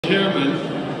Chairman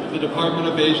of the Department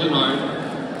of Asian Art.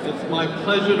 It's my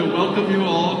pleasure to welcome you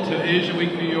all to Asia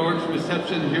Week New York's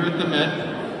reception here at the Met,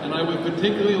 and I would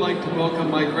particularly like to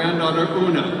welcome my granddaughter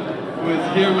Una, who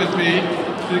is here with me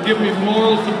to give me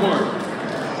moral support.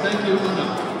 Thank you,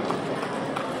 Una.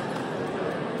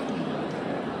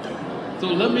 So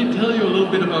let me tell you a little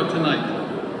bit about tonight.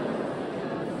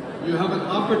 You have an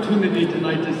opportunity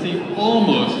tonight to see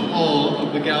almost all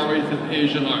of the galleries of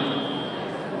Asian art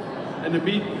and to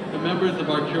meet the members of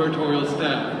our curatorial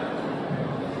staff.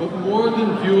 But more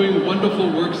than viewing wonderful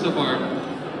works of art,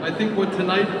 I think what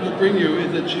tonight will bring you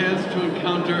is a chance to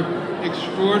encounter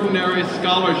extraordinary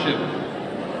scholarship.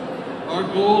 Our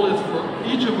goal is for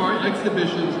each of our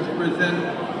exhibitions to present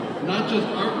not just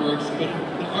artworks, but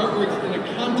the artworks in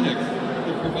a context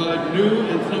that provide new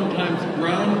and sometimes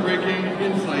groundbreaking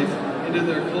insights into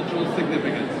their cultural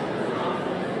significance.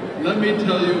 Let me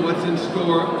tell you what's in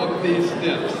store up these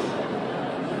steps.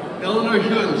 Eleanor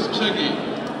Hyun's Chegi,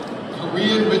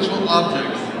 Korean Ritual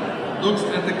Objects, looks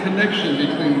at the connection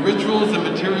between rituals and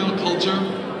material culture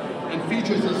and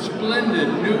features a splendid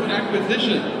new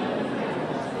acquisition,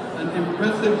 an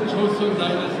impressive Joseon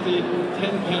Dynasty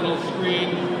 10-panel screen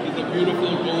with a beautiful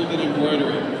golden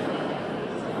embroidery.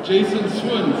 Jason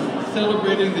Swin's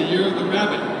Celebrating the Year of the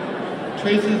Rabbit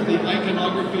traces the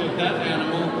iconography of that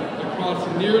animal across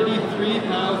nearly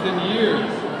 3,000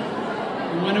 years,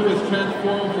 from when it was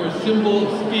transformed from a symbol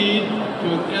of speed to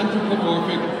an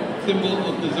anthropomorphic symbol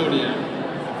of the zodiac.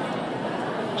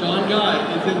 John Guy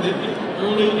is in the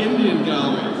early Indian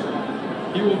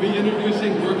galleries. He will be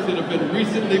introducing works that have been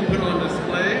recently put on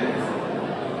display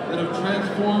that have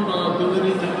transformed our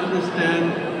ability to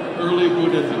understand early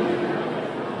Buddhism.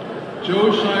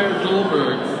 Joe Shire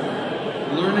Dolberg's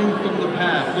Learning from the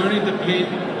Past, Learning to Paint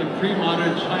in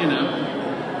Pre-Modern China,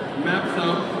 maps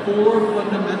out 4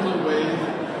 fundamental ways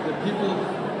that people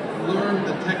learn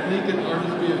the technique and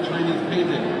artistry of Chinese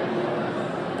painting.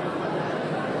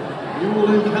 You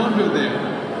will encounter there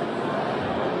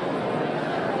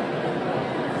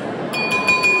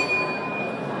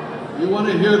you want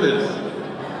to hear this.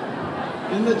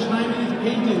 In the Chinese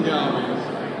painting galleries,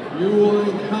 you will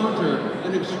encounter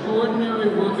an extraordinary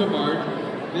work of art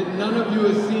that none of you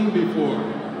have seen before.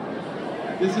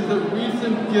 This is a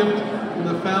recent gift from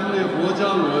the family of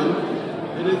Wojiarun.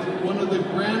 It is one of the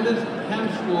grandest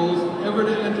hand scrolls ever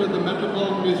to enter the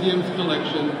Metropolitan Museum's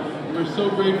collection. We're so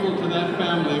grateful to that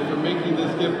family for making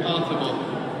this gift possible.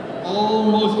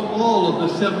 Almost all of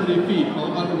the 70 feet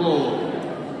are unrolled.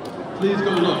 Please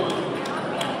go look.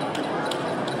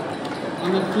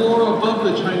 On the floor above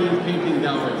the Chinese painting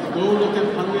galleries, go look at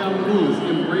Pangliang Wu's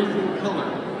Embracing Color,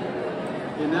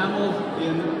 enamels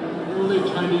in early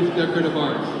Chinese decorative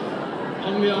arts.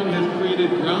 Pangliang has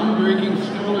created groundbreaking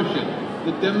scholarship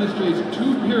that demonstrates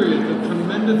 2 periods of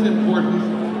tremendous importance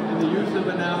in the use of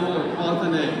enamel or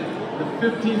cloisonné, the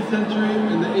 15th century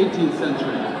and the 18th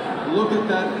century. Look at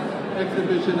that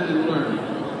exhibition and learn.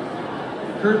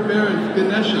 Kurt Barron's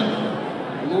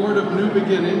Ganesha, Lord of New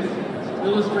Beginnings,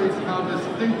 illustrates how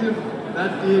distinctive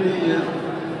that deity is,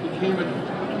 became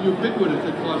ubiquitous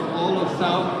across all of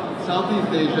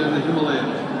Southeast Asia and the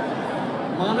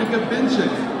Himalayas. Monica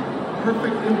Binchik's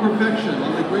Perfect Imperfection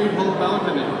on the Great Hall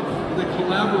balcony is a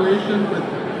collaboration with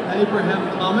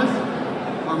Abraham Thomas,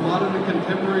 our modern and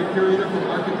contemporary curator for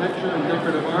architecture and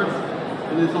decorative arts,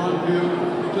 and is on view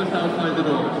just outside the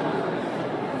doors.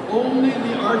 Only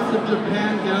the Arts of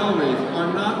Japan galleries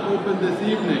are not open this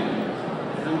evening.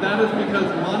 And that is because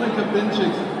Monica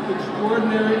Binchik's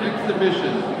extraordinary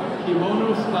exhibition,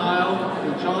 Kimono Style,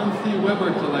 the John C.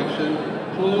 Weber collection,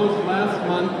 closed last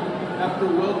month after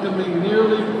welcoming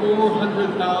nearly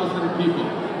 400,000 people.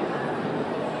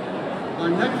 Our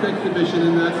next exhibition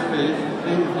in that space,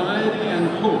 Anxiety and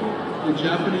Hope in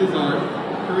Japanese Art,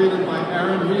 curated by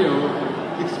Aaron Rio,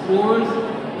 explores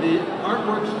the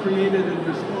artworks created in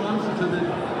response to the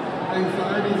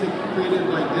anxieties created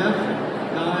by death,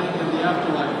 dying, and the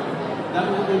afterlife. That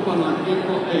will open on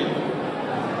April 8th.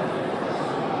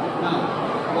 Now,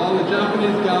 while the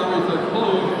Japanese galleries are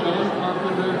closed, John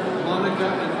Carpenter, Monica,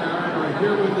 and Aaron are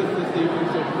here with us this evening,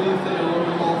 so please say hello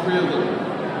to all 3 of them.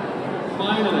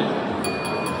 Finally,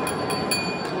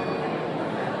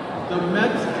 the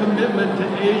Met's commitment to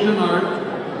Asian art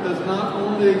does not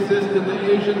only exist in the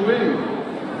Asian wing.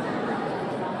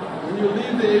 When you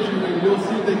leave the Asian wing, you'll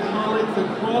see that colleagues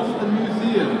across the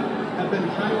museum have been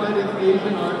highlighting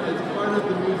Asian art as part of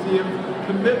the museum's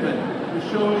commitment to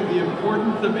showing the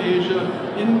importance of Asia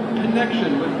in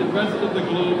connection with the rest of the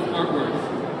globe's artworks.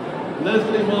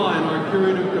 Leslie Wine, our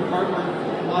curator of Department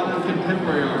of Modern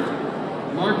Contemporary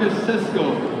Art. Marcus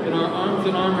Sisko in our Arms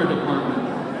and Armor Department.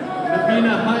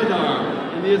 Nabina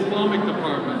Haidar in the Islamic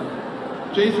department,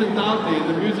 Jason Doughty in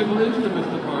the Musical Instruments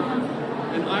department,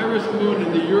 and Iris Moon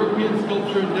in the European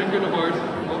Sculpture and Decorative Arts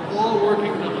are all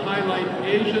working to highlight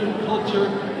Asian culture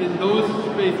in those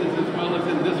spaces as well as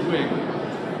in this wing.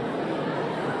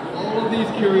 All of these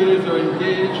curators are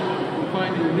engaged in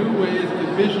finding new ways to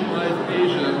visualize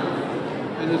Asia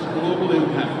and its global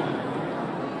impact.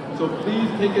 So please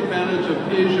take advantage of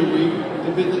Asia Week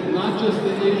to visit not just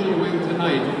the Asian wing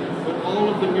tonight, but all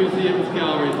of the museum's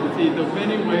galleries to see the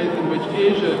many ways in which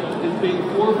Asia is being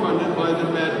forefronted by the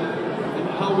Met and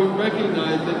how we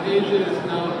recognize that Asia is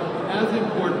now as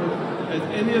important as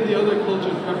any of the other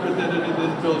cultures represented in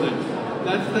this building.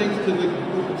 That's thanks to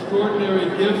the extraordinary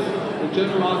gifts and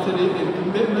generosity and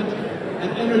commitment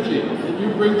and energy that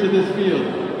you bring to this field.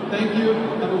 Thank you.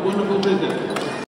 Have a wonderful visit.